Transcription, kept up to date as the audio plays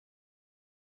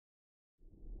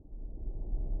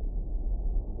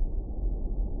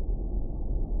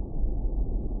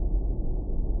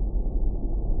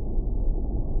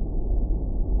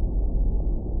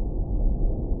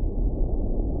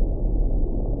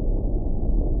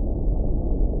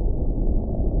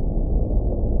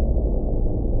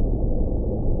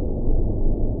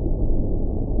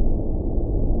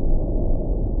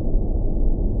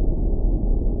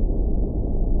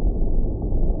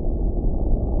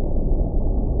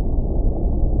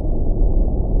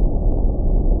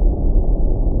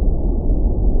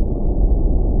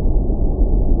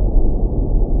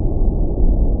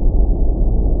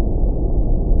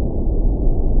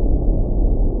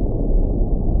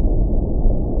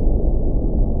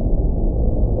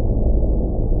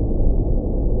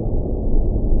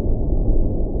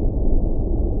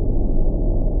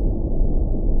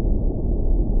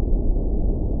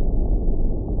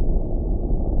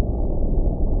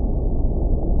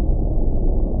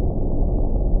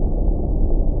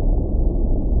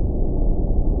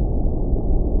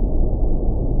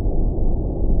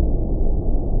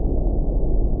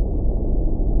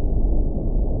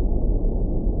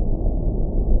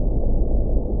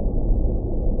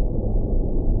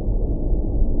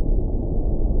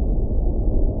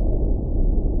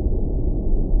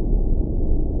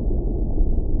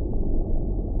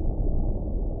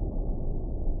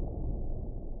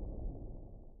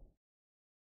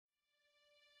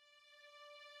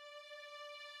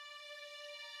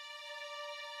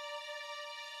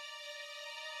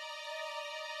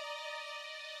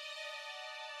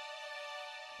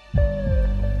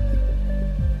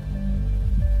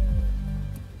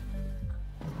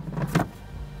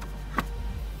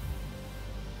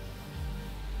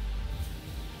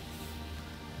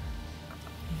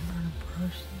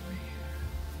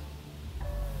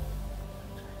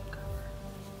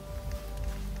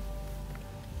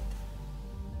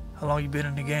How long you been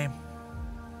in the game?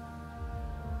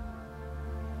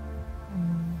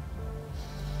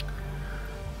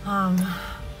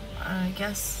 I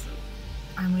guess,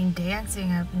 I mean,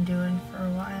 dancing I've been doing for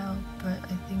a while, but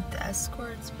I think the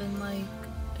escort's been like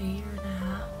a year and a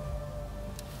half.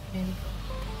 Maybe,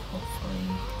 hopefully.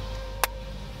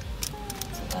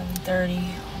 It's 11:30.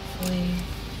 Hopefully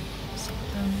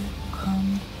something will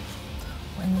come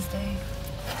Wednesday.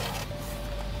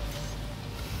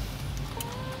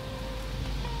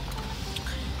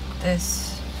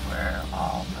 This is where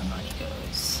all my money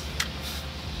goes.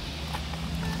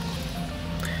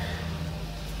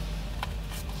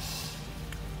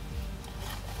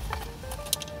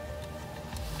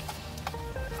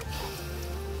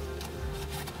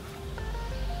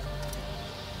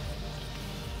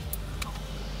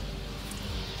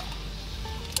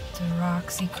 The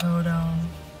Roxy codone,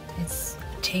 it's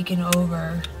taken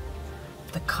over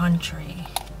the country.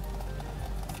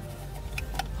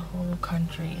 The whole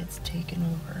country it's taken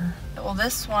over. Well,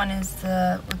 this one is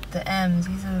with the M's.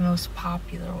 These are the most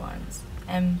popular ones.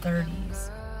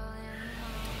 M30s.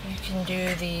 You can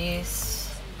do these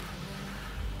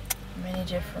many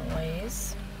different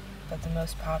ways, but the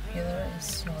most popular is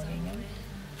snorting them.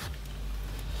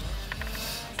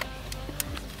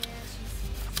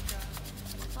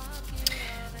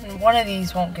 And one of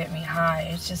these won't get me high,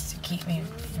 it's just to keep me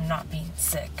from not being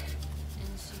sick.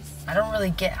 I don't really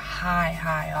get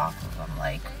high off of them.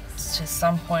 Like, it's just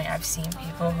some point I've seen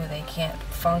people who they can't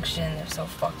function, they're so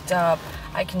fucked up.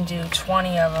 I can do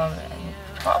 20 of them and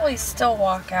probably still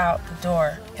walk out the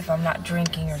door if I'm not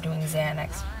drinking or doing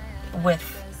Xanax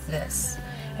with this.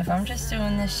 If I'm just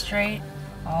doing this straight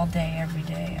all day, every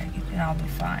day, I'll be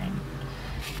fine.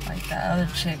 Like that other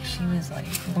chick, she was like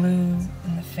blue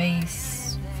in the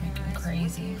face, freaking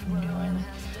crazy from doing,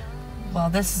 well,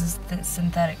 this is the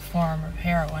synthetic form of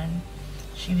heroin.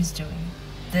 She was doing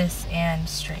this and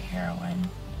straight heroin.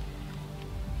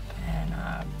 And,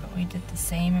 but we did the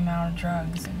same amount of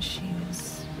drugs and she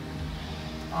was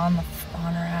on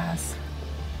her ass.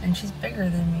 And she's bigger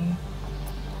than me.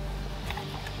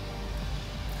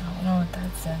 I don't know what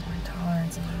that says, my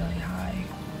tolerance is really high.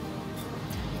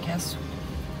 I guess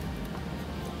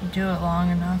you do it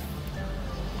long enough.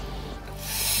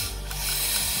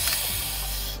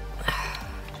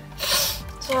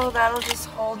 So that'll just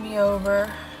hold me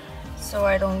over so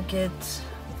I don't get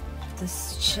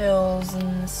this chills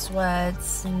and the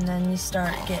sweats, and then you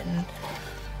start getting,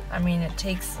 I mean, it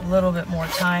takes a little bit more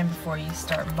time before you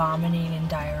start vomiting and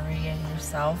diarrhea in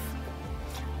yourself,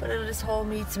 but it'll just hold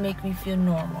me to make me feel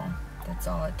normal. That's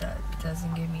all it does. It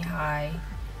doesn't get me high,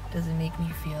 it doesn't make me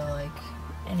feel like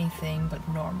anything but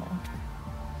normal.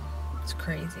 It's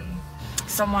crazy.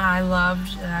 Someone I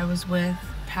loved that I was with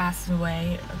passed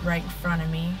away right in front of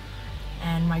me,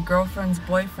 and my girlfriend's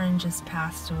boyfriend just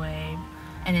passed away,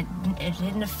 and it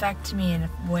didn't affect me in a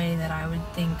way that I would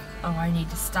think, oh, I need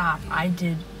to stop. I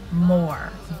did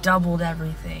more, doubled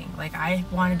everything. Like, I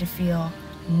wanted to feel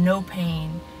no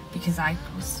pain because I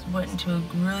went into a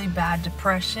really bad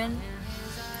depression,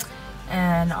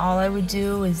 and all I would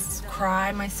do is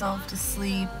cry myself to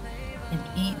sleep and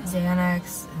eat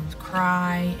Xanax and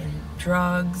cry and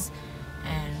drugs,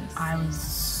 and I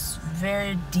was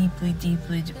very deeply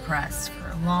depressed for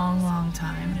a long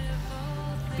time,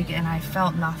 and I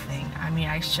felt nothing. I mean,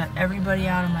 I shut everybody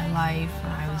out of my life,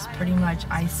 and I was pretty much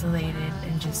isolated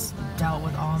and just dealt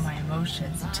with all my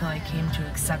emotions until I came to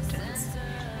acceptance,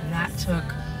 and that took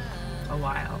a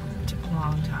while. It took a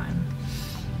long time.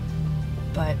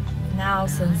 But now,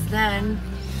 since then,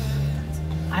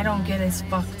 I don't get as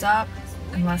fucked up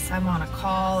unless I'm on a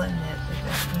call and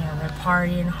they're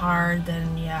partying hard,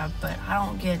 then yeah, but I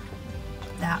don't get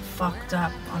that fucked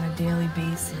up on a daily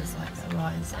basis like I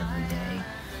was every day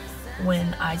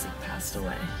when Isaac passed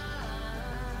away.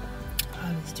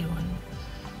 I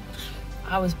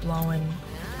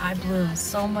blew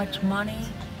so much money.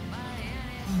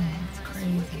 It's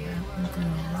crazy. I went through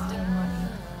a lot of money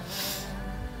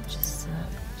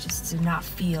just to not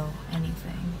feel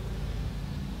anything.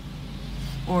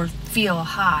 Or feel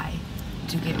high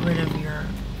to get rid of your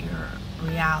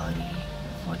reality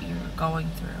of what you're going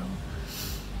through.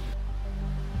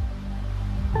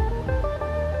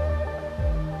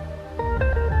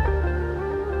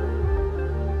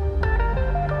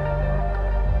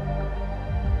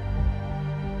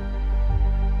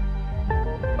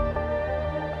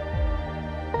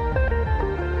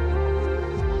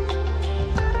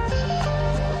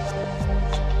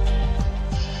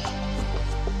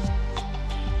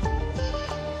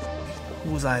 Who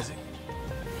was Isaac?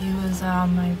 He was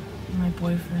my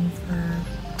boyfriend for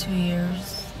 2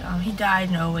 years. He died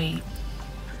in 2008.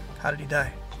 How did he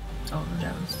die?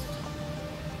 overdosed.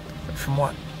 From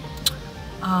what?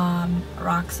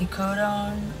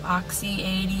 Roxycodone, Oxy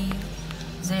 80,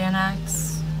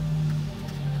 Xanax.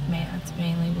 Man, that's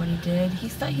mainly what he did. He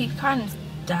kind of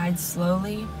died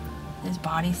slowly. His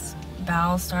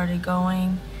bowels started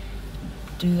going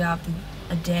throughout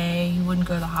a day. He wouldn't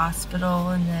go to the hospital,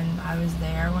 and then I was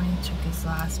there when he took his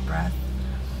last breath,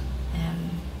 and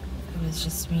it was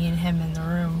just me and him in the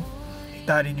room. He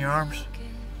died in your arms?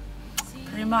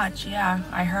 Pretty much, yeah.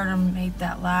 I heard him make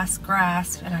that last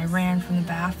grasp, and I ran from the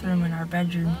bathroom in our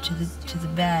bedroom to the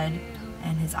bed,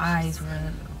 and his eyes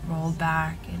were rolled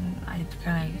back, and I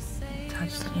kind of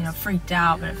touched, freaked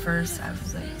out. But at first, I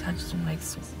was like, touched him, like,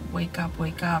 wake up,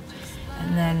 wake up.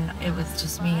 And then it was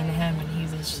just me and him, and he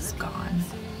was just gone.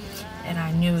 And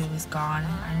I knew he was gone.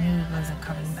 I knew he wasn't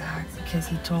coming back because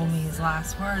he told me his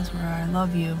last words were, "I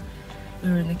love you." We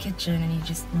were in the kitchen, and he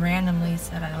just randomly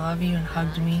said, "I love you," and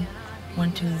hugged me.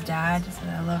 Went to his dad, said,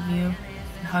 "I love you,"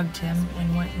 and hugged him,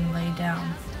 and went and laid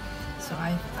down. So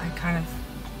I kind of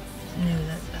knew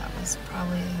that was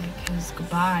probably like his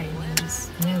goodbye, and I just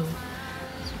knew.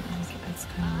 So it's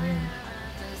kind of weird.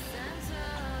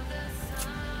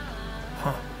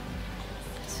 Huh.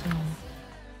 So.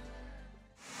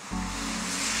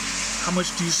 How much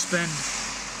do you spend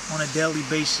on a daily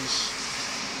basis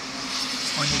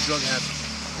on your drug habit?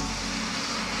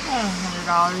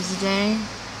 $100 a day.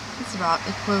 It's about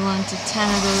equivalent to 10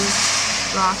 of those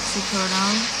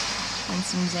Roxycodone and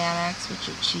some Xanax, which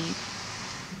are cheap.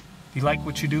 You like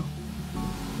what you do?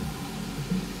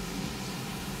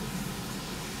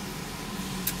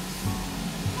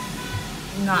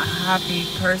 I'm not happy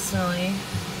personally,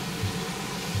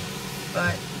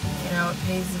 but it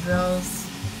pays the bills,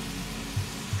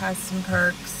 has some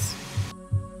perks.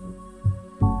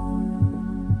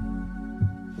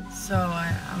 So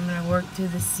I'm gonna work through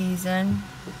the season,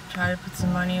 try to put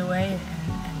some money away,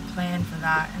 and plan for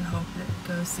that, and hope that it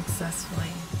goes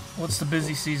successfully. What's the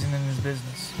busy season in this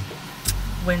business?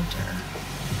 Winter.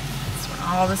 It's when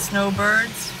all the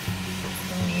snowbirds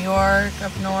from New York,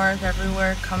 up north,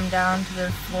 everywhere come down to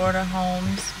their Florida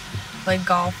homes, play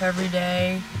golf every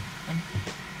day, and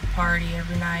party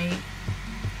every night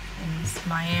in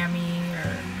Miami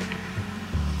or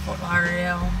Fort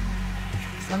Lauderdale,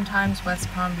 sometimes West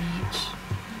Palm Beach.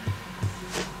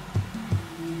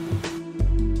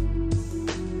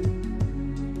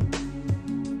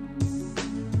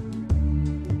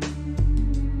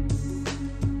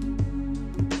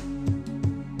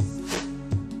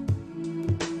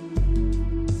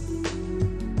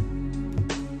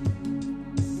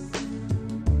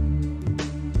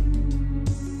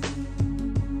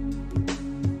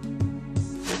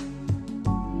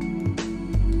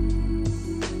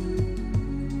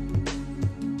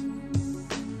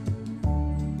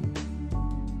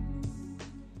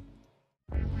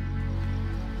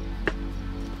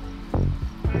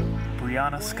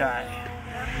 Sky.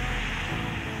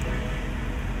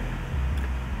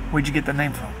 Where'd you get the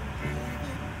name from?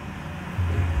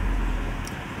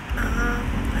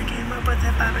 I came up with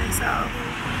it by myself.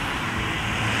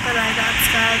 But I got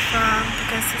Sky from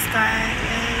because the sky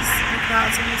is, the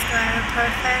clouds in the sky are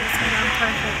perfect, and I'm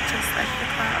perfect just like the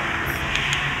clouds.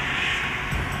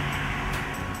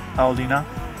 How old are you now?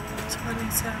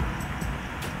 27.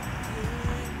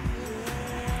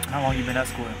 How long you been at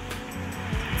school?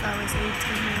 I was 18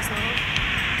 years old.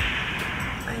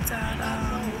 My dad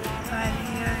died a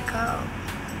year ago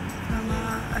from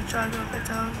a drug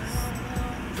overdose.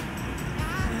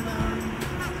 And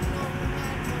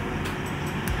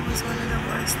it was one of the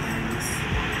worst things.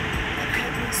 It hit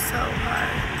me so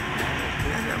hard.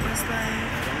 And it was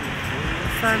like,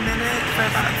 for a minute, for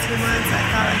about 2 months, I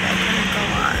felt like I couldn't go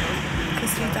on.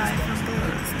 Because he died from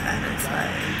booze. And it's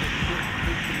like,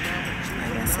 I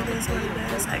guess it is what it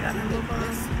is. I gotta move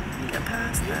on, get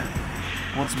past that.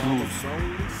 What's blues?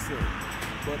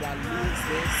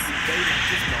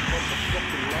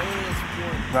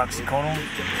 Roxycodone?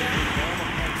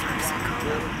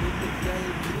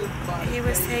 He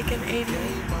was taking 80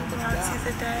 Roxys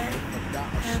a day,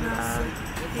 and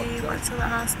he went to the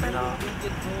hospital,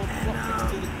 and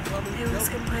he was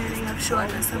complaining of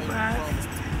shortness of breath.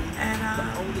 And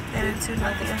they didn't do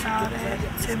nothing about it.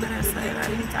 2 minutes later,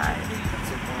 he died.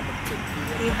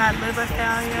 He had liver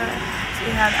failure,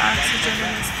 he had oxygen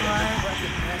in his blood,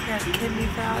 he had kidney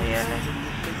failure,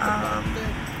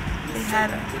 he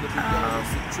had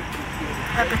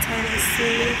hepatitis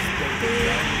C, B,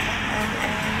 and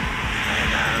A,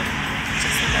 and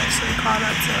just eventually caught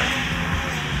up to it.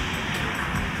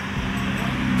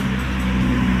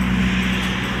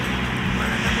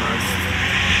 One of the most...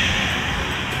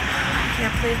 I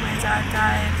can't believe my dad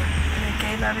died in a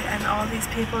they love it, and all these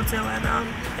people doing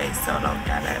them, they still don't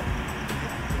get it.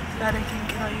 That it can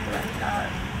kill you like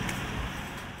that.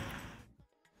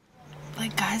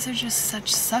 Like, guys are just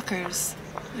such suckers.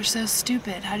 They're so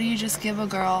stupid. How do you just give a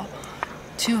girl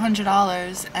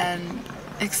 $200 and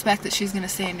expect that she's gonna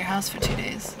stay in your house for 2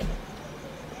 days?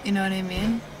 You know what I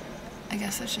mean? I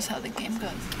guess that's just how the game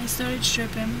goes. I started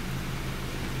stripping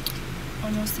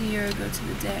almost a year ago to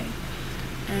the day,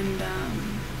 and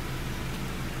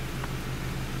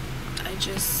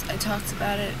I talked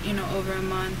about it, you know, over a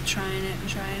month, trying it,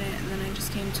 and then I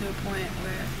just came to a point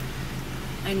where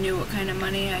I knew what kind of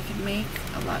money I could make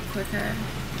a lot quicker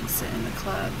and sit in the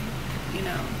club, you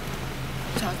know,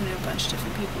 talking to a bunch of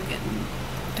different people, getting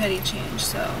petty change.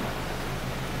 So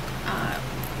I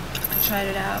tried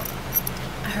it out,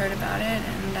 I heard about it,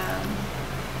 and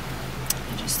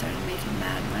I just started making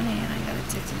mad money, and I got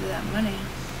addicted to that money.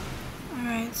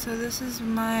 Alright, so this is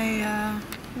my,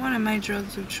 one of my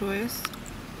drugs of choice.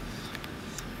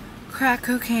 Crack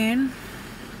cocaine.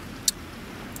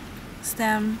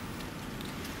 Stem.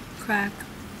 Crack.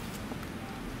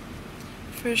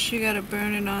 First you gotta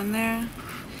burn it on there.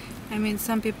 I mean,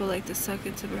 some people like to suck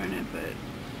it to burn it, but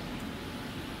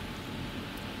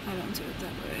I don't do it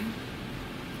that way.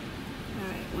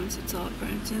 Alright, once it's all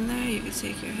burnt in there, you can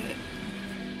take your hit.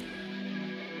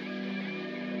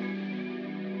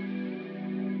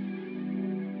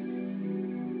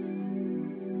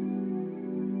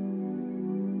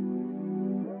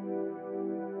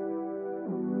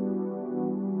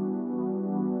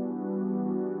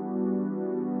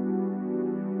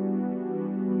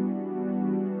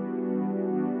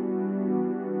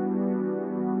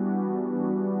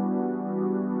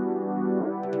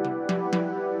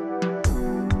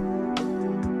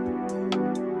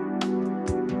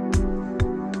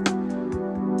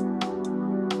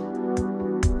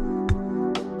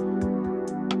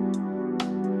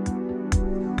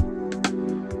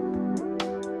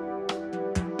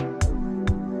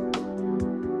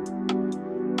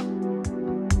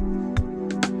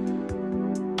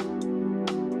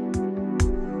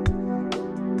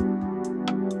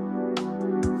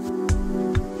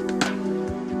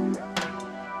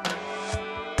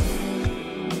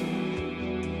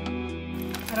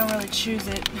 Choose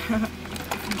it.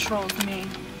 It controls me.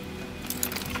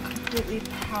 Completely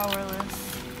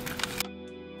powerless.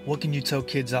 What can you tell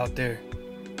kids out there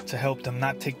to help them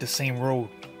not take the same road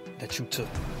that you took?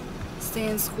 Stay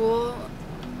in school,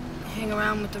 hang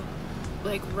around with the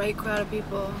right crowd of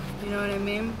people, you know what I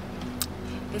mean?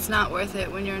 It's not worth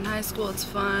it. When you're in high school, it's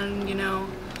fun, you know,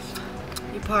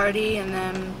 you party, and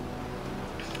then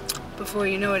before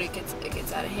you know it, it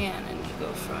gets out of hand, and you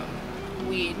go from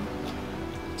weed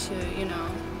to, you know,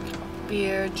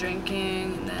 beer,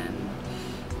 drinking, and then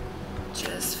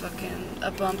just fucking a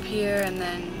bump here, and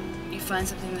then you find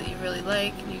something that you really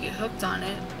like, and you get hooked on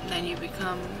it, and then you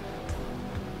become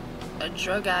a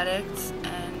drug addict.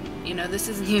 And, you know, this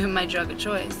isn't even my drug of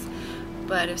choice,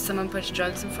 but if someone puts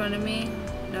drugs in front of me,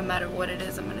 no matter what it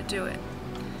is, I'm gonna do it.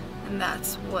 And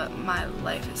that's what my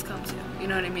life has come to, you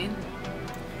know what I mean?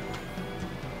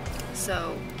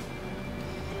 So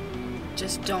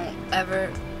just don't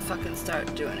ever fucking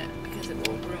start doing it, because it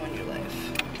will ruin your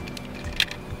life.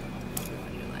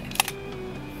 Ruin your life.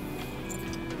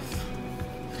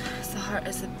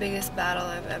 It's the biggest battle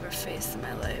I've ever faced in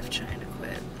my life, trying to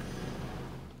quit.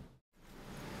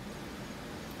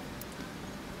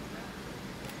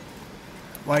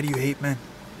 Why do you hate men?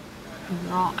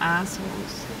 They're all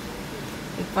assholes.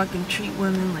 They fucking treat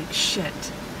women like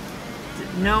shit.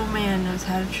 No man knows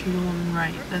how to treat a woman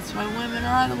right. That's why women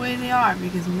are the way they are,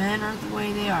 because men are the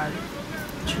way they are.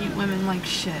 They treat women like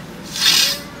shit.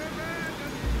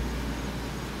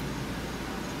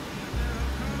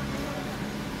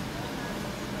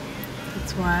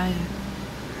 That's why,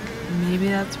 maybe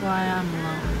that's why I'm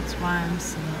alone. That's why I'm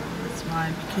single. That's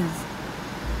why, because,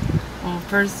 well,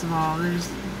 first of all,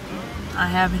 I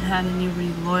haven't had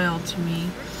anybody loyal to me.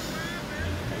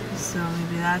 So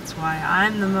maybe that's why.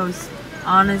 I'm the most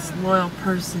honest, loyal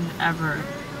person ever,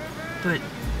 but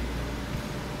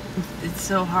it's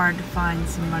so hard to find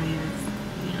somebody that's,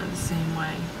 you know, the same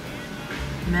way.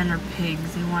 Men are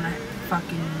pigs. They want to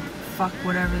fucking fuck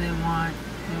whatever they want.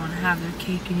 They want to have their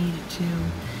cake and eat it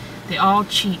too. They all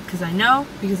cheat, because I know,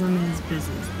 because I'm in this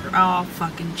business. They're all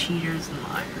fucking cheaters and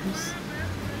liars.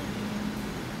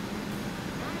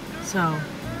 So,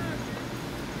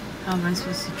 how am I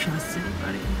supposed to trust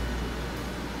anybody?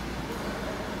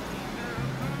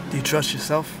 Do you trust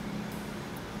yourself?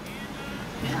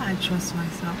 Yeah, I trust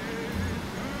myself.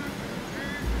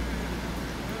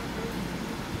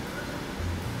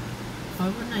 Why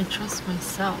wouldn't I trust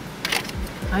myself?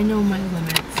 I know my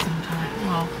limits sometimes.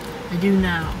 Well, I do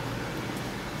now.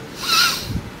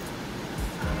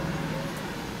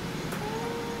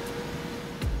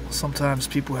 Sometimes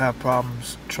people have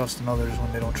problems trusting others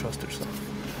when they don't trust themselves.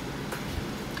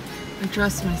 I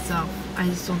trust myself. I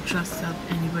just don't trust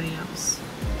anybody else.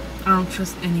 I don't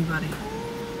trust anybody.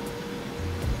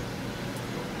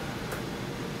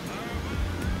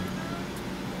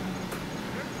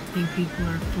 I think people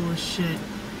are full of shit.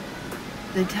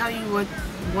 They tell you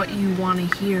what you want to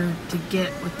hear to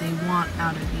get what they want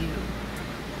out of you.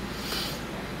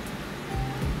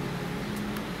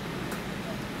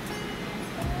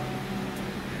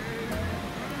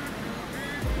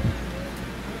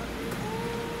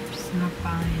 Just not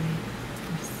buying it.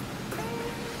 I'm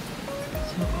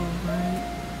so over it.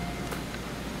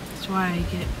 That's why I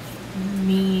get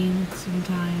mean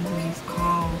sometimes in these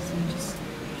calls and just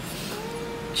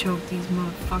choke these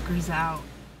motherfuckers out.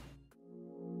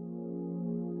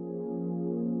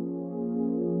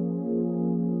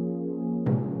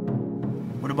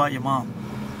 What about your mom?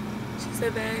 She's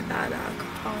a very bad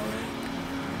alcoholic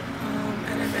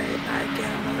and a very bad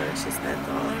gambler. She spends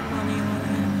all her money on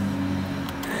it,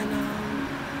 and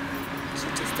she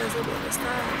just doesn't want to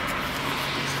stop.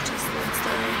 She just wants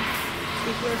to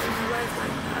keep living her life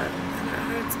like that, and it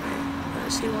hurts me that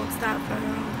she won't stop for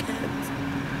her own kids.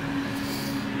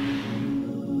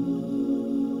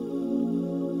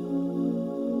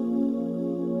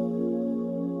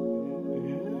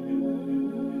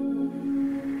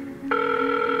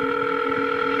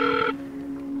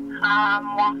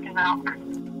 I'm walking out.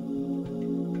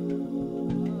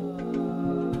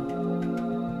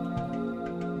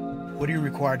 What are you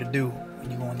required to do when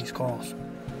you go on these calls?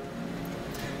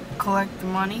 Collect the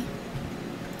money,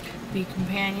 be a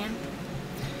companion.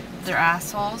 They're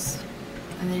assholes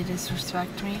and they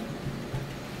disrespect me,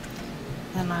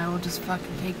 then I will just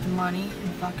fucking take the money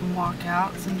and fucking walk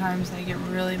out. Sometimes I get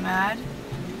really mad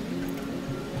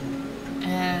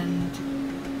and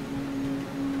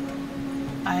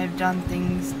I have done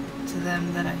things to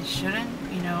them that I shouldn't.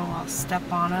 You know, I'll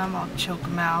step on them, I'll choke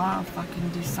them out, I'll fucking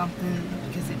do something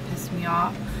because they piss me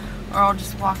off, or I'll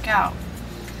just walk out.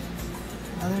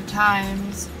 Other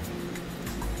times,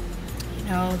 you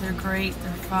know, they're great,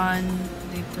 they're fun,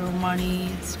 they throw money,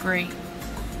 it's great.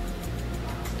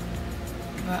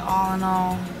 But all in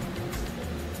all,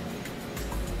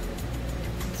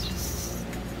 it's just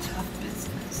tough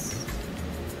business.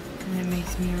 And it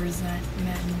makes me resent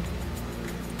men.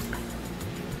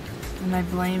 And I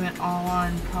blame it all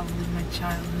on probably my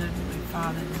childhood and my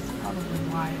father. That's probably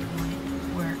why I blame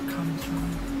where it comes from.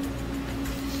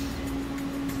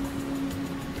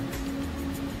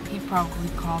 He probably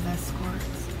called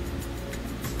escorts.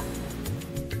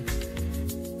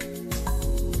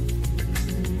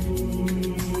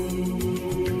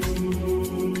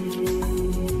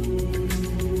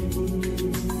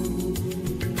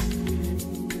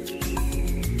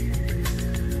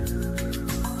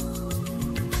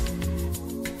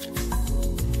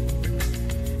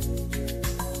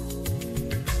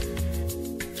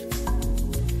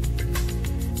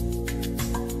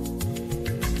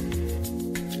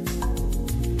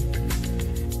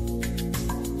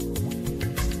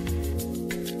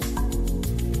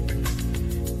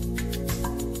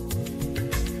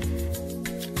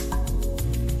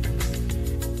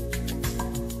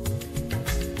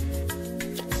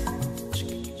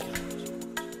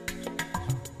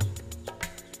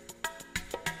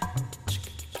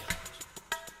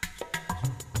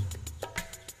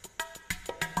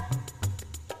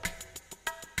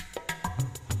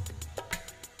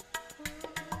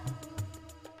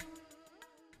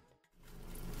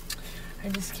 I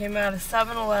just came out of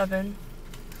 7-Eleven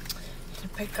to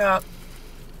pick up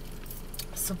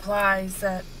supplies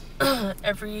that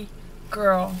every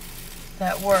girl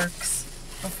that works,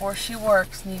 before she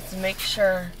works, needs to make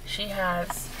sure she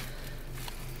has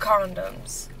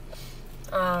condoms.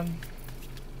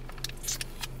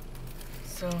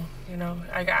 So, you know,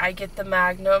 I get the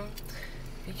Magnum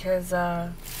because,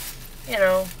 you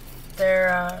know,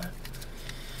 they're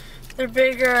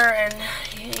bigger and,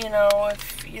 you know, if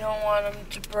you don't want them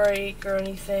to break or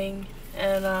anything.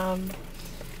 And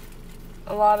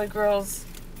a lot of girls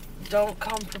don't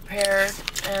come prepared.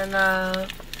 And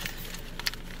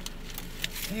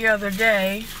the other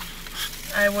day,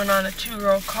 I went on a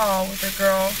 2-row call with a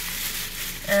girl,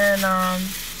 and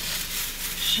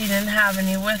she didn't have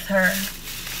any with her.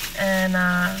 And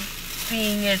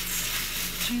being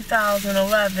it's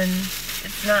 2011,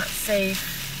 it's not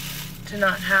safe to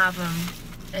not have them.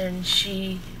 And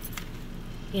she,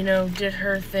 you know, did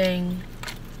her thing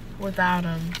without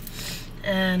them.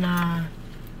 And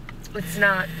it's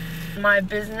not my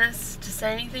business to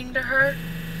say anything to her.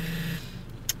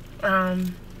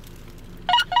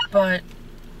 But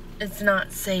it's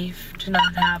not safe to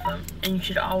not have them, and you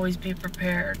should always be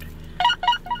prepared.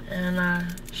 And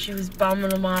she was bumming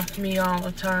them off me all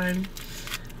the time.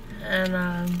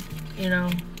 And you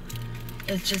know,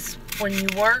 it's just when you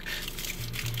work,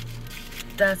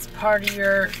 that's part of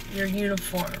your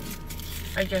uniform,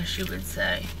 I guess you would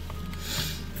say.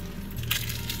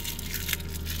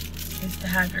 You used to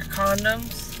have your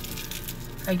condoms.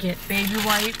 I get baby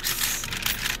wipes.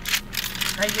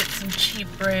 I get some cheap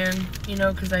brand, you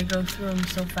know, because I go through them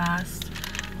so fast.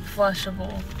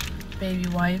 Flushable baby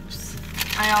wipes.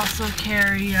 I also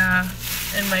carry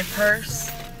in my purse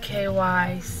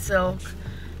KY Silk,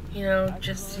 you know,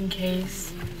 just in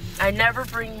case. I never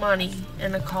bring money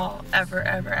in a call, ever,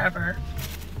 ever, ever.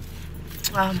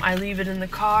 I leave it in the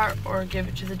car or give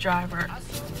it to the driver.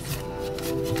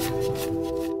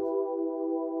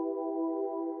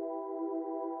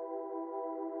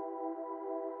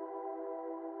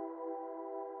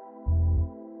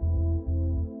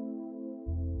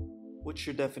 What's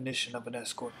your definition of an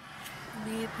escort?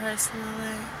 Me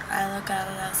personally, I look at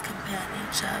it as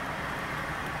companionship.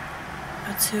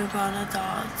 We're two grown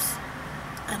adults,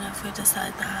 and if we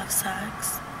decide to have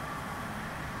sex,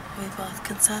 we both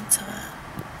consent to it.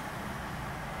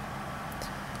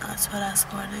 That's what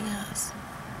escorting is.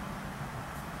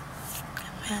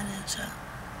 Companionship.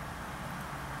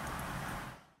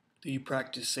 Do you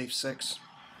practice safe sex?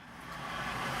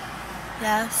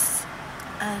 Yes,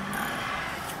 and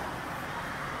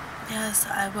yes,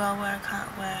 I will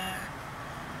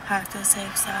practice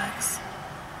safe sex,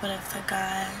 but if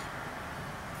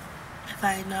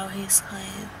I know he's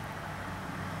clean,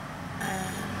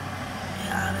 and he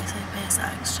obviously pays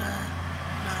extra,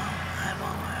 no, I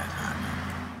won't wear a condom.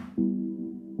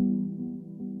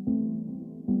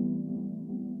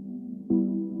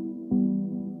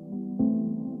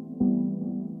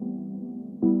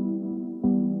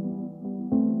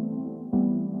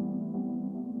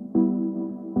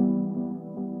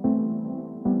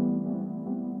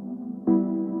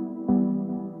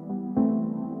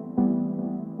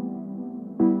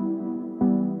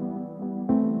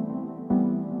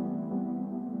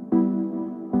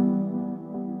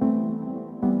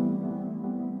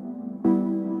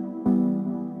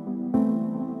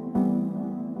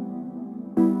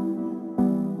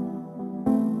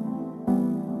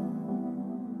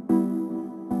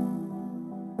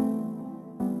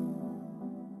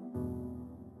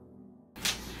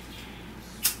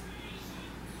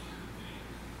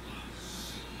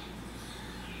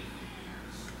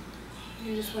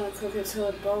 You just want to cook it till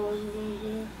it bubbles a little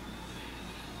bit.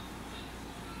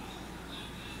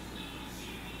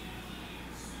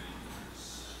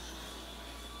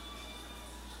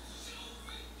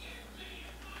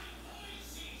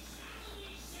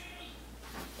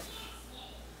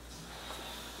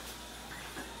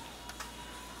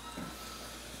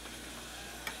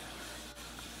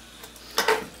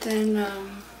 Then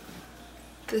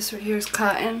this right here is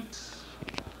cotton.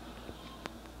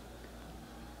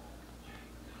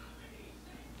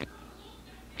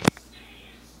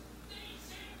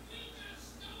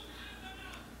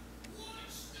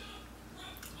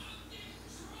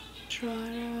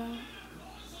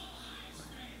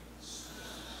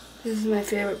 This is my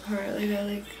favorite part. I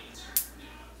like.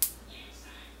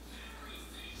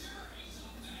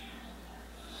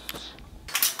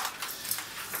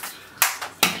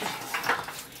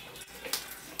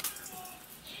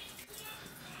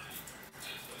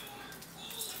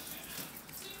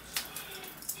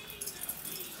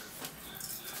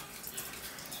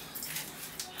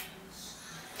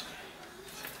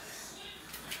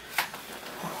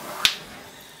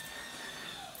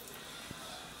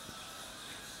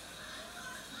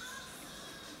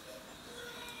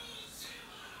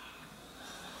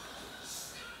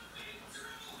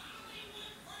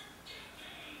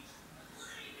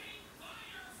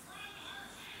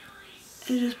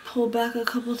 You just pull back a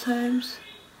couple times,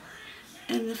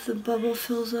 and if the bubble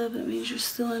fills up, it means you're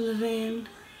still in the vein.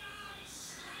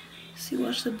 See,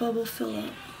 watch the bubble fill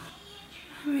up.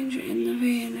 It means you're in the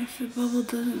vein. If the bubble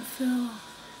doesn't fill,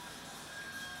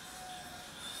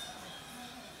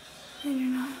 then you're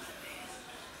not in the vein.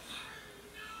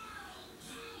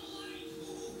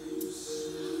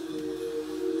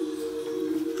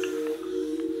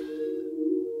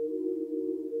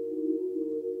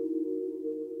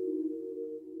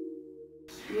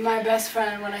 My best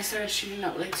friend, when I started shooting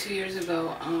up like 2 years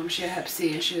ago, she had Hep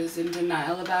C and she was in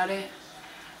denial about it.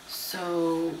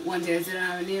 So one day I didn't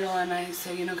have a needle and I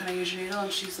said, you know, can I use your needle?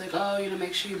 And she's like, oh, you know,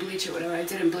 make sure you bleach it, whatever. I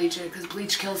didn't bleach it because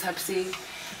bleach kills Hep C.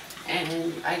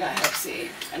 And I got Hep C,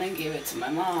 and I gave it to my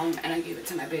mom, and I gave it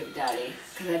to my baby daddy,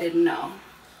 because I didn't know.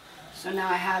 So now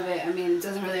I have it. I mean, it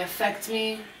doesn't really affect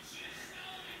me,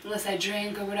 unless I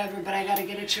drink or whatever, but I gotta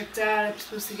get it checked out. I'm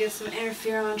supposed to get some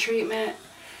interferon treatment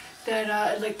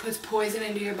that like puts poison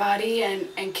into your body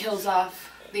and kills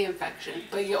off the infection.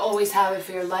 But you always have it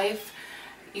for your life.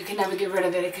 You can never get rid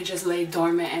of it. It could just lay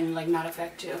dormant and like not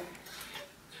affect you.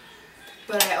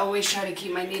 But I always try to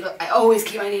keep my needle. I always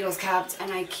keep my needles capped,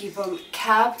 and I keep them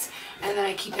capped, and then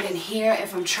I keep it in here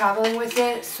if I'm traveling with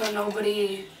it, so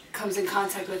nobody comes in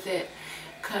contact with it,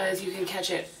 because you can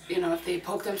catch it. You know, if they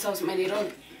poke themselves with my needle,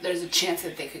 there's a chance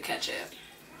that they could catch it.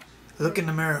 Look in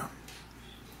the mirror.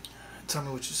 Tell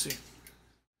me what you see.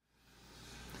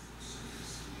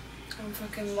 I'm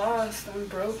fucking lost. I'm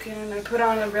broken. I put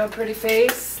on a real pretty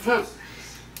face.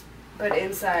 But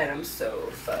inside, I'm so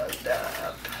fucked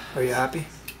up. Are you happy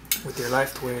with your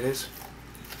life the way it is?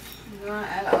 Not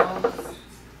at all.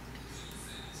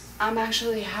 I'm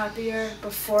actually happier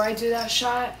before I do that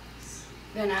shot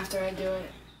than after I do it.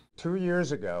 2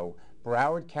 years ago,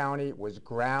 Broward County was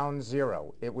ground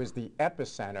zero. It was the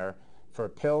epicenter for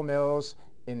pill mills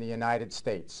in the United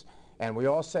States. And we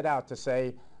all set out to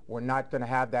say, we're not going to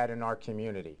have that in our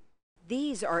community.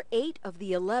 These are 8 of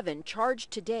the 11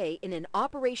 charged today in an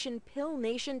Operation Pill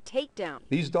Nation takedown.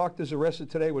 These doctors arrested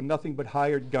today were nothing but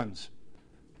hired guns.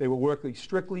 They were working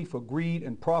strictly for greed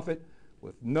and profit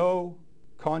with no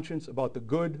conscience about the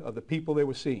good of the people they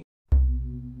were seeing.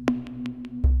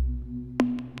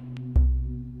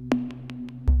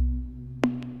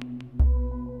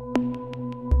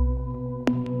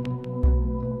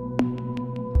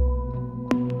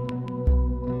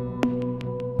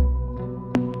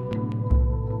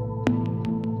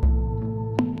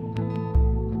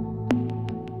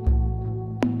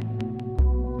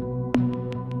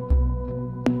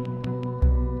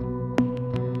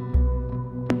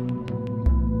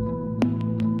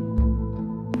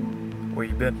 Where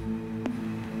you been?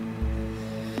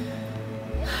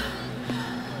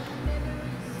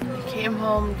 I came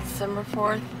home December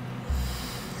 4th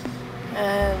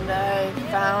and I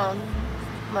found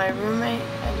my roommate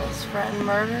and his friend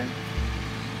murdered.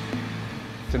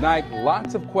 Tonight,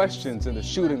 lots of questions in the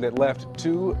shooting that left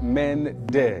 2 men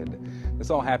dead. This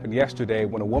all happened yesterday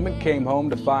when a woman came home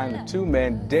to find the 2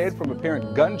 men dead from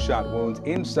apparent gunshot wounds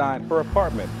inside her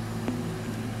apartment.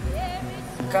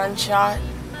 Gunshot.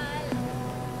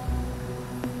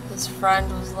 His friend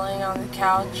was laying on the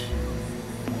couch.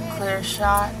 Clear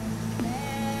shot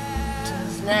to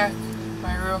his neck.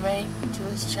 My roommate to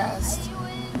his chest.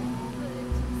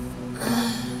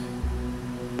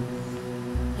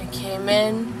 I came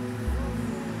in.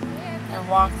 I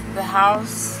walked through the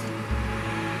house.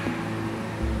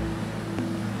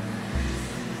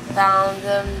 Found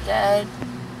them dead.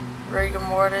 Rigor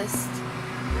mortis.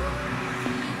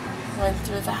 Went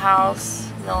through the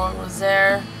house. No one was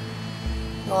there.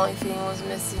 The only thing was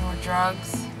missing were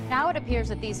drugs. Now it appears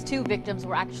that these 2 victims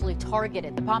were actually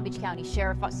targeted. The Palm Beach County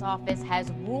Sheriff's Office has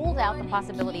ruled out the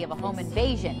possibility of a home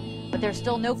invasion, but there's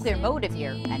still no clear motive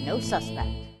here and no suspect.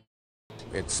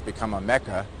 It's become a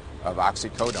mecca of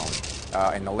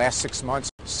oxycodone. In the last 6 months,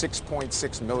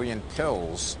 6.6 million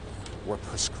pills were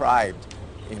prescribed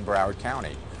in Broward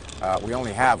County. We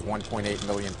only have 1.8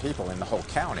 million people in the whole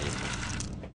county.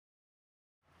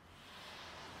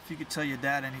 If you could tell your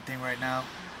dad anything right now,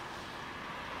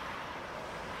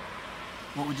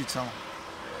 what would you tell him?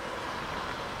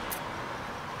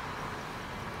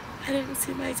 I didn't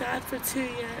see my dad for 2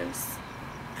 years,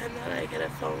 and then I get a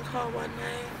phone call one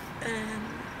night and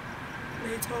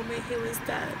they told me he was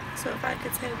dead. So if I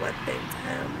could say one thing to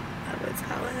him, I would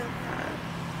tell him that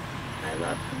I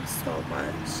love him so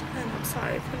much and I'm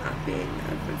sorry for not being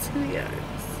there for 2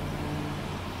 years.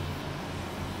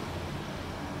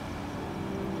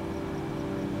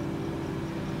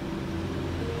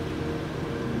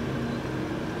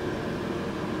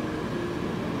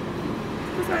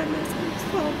 I miss him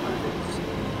so much.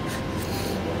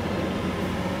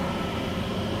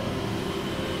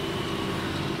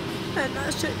 And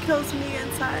that shit kills me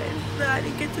inside, that I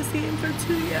didn't get to see him for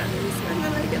 2 years, and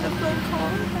then I get a phone call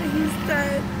that he's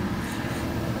dead.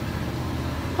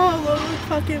 All over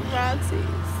fucking Roxy.